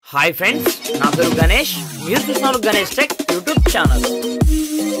Hi friends, నా పేరు గణేష్. మీరు చూస్తున్నారు Ganesh tech YouTube channel.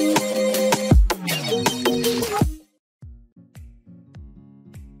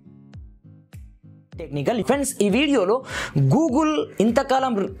 Technical friends, ఈ వీడియోలో గూగుల్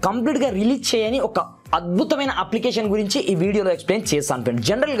ఇంతకాలం కంప్లీట్గా రిలీజ్ చేయని ఒక అద్భుతమైన అప్లికేషన్ గురించి ఈ వీడియోలో ఎక్స్ప్లెయిన్ చేస్తాను ఫ్రెండ్స్.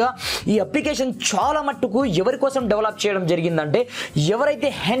 జనరల్గా ఈ అప్లికేషన్ చాలా మట్టుకు ఎవరి కోసం డెవలప్ చేయడం జరిగిందంటే, ఎవరైతే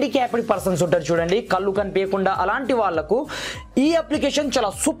హ్యాండిక్యాప్డ్ పర్సన్స్ ఉంటారు చూడండి, కళ్ళు కనిపించకుండా, అలాంటి వాళ్ళకు ఈ అప్లికేషన్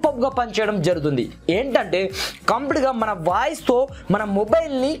చాలా సూపర్గా పనిచేయడం జరుగుతుంది. ఏంటంటే కంప్లీట్గా మన వాయిస్తో మన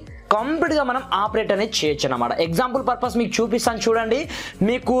మొబైల్ని కంప్లీట్గా మనం ఆపరేట్ అనేది చేయొచ్చు అన్నమాట. ఎగ్జాంపుల్ పర్పస్ మీకు చూపిస్తాను చూడండి.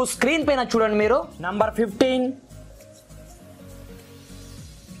 మీకు స్క్రీన్ పైన చూడండి, మీరు number 15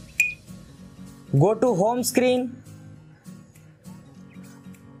 go to home screen,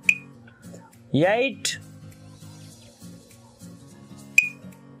 8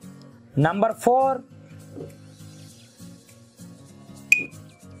 number 4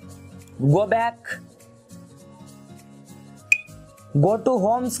 go back, go to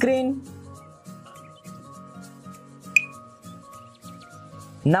home screen,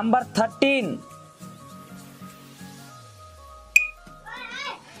 number 13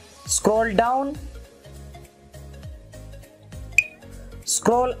 scroll down,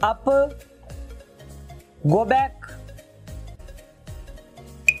 scroll up, go back.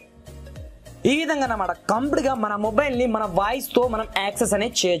 ఈ విధంగా అన్నమాట కంప్లీట్గా మన మొబైల్ని మన వాయిస్తో మనం యాక్సెస్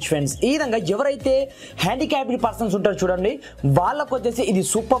అనేది చేయొచ్చు ఫ్రెండ్స్. ఈ విధంగా ఎవరైతే హ్యాండిక్యాప్డ్ పర్సన్స్ ఉంటారో చూడండి, వాళ్ళకు వచ్చేసి ఇది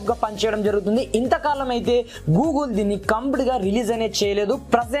సూపర్గా పనిచేయడం జరుగుతుంది. ఇంతకాలం అయితే గూగుల్ దీన్ని కంప్లీట్గా రిలీజ్ అనేది చేయలేదు.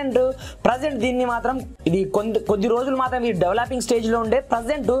 ప్రజెంట్ దీన్ని మాత్రం ఇది కొద్ది రోజులు మాత్రం ఇది డెవలపింగ్ స్టేజ్లో ఉండే.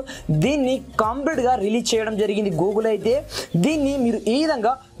 ప్రజెంట్ దీన్ని కంప్లీట్గా రిలీజ్ చేయడం జరిగింది గూగుల్ అయితే. దీన్ని మీరు ఈ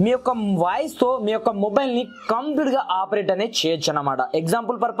విధంగా మీ యొక్క వాయిస్తో మీ యొక్క మొబైల్ని కంప్లీట్గా ఆపరేట్ అనేది చేయొచ్చు అన్నమాట.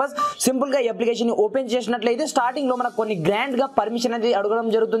 ఎగ్జాంపుల్ పర్పస్ సింపుల్గా అప్లికేషన్ ఓపెన్ చేసినట్లయితే స్టార్టింగ్ లో మనకు కొన్ని గ్రాండ్ గా పర్మిషన్ అనేది అడగడం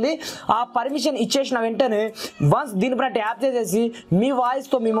జరుగుతుంది. ఆ పర్మిషన్ ఇచ్చేసిన వెంటనే వన్స్ దీనిపైన ట్యాప్ చేసేసి మీ వాయిస్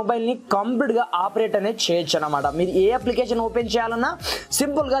తో మీ మొబైల్ ని కంప్లీట్ గా ఆపరేట్ అనేది చేయొచ్చు అన్నమాట. మీరు ఏ అప్లికేషన్ ఓపెన్ చేయాలన్నా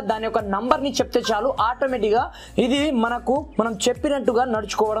సింపుల్ గా దాని యొక్క నంబర్ ని చెప్తే చాలు, ఆటోమేటిక్ గా ఇది మనం చెప్పినట్టుగా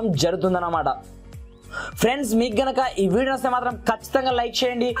నడుచుకోవడం జరుగుతుంది అన్నమాట. ఫ్రెండ్స్, మీకు గనక ఈ వీడియో వస్తే మాత్రం ఖచ్చితంగా లైక్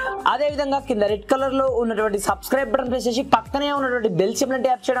చేయండి. అదే విధంగా కింద రెడ్ కలర్ లో ఉన్నటువంటి సబ్స్క్రైబ్ బటన్ ప్రెస్ చేసి పక్కనే ఉన్నటువంటి బెల్ సింబల్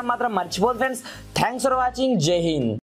ట్యాప్ చేయడం మాత్రం మర్చిపోదు ఫ్రెండ్స్. Thanks for watching. జై హింద్.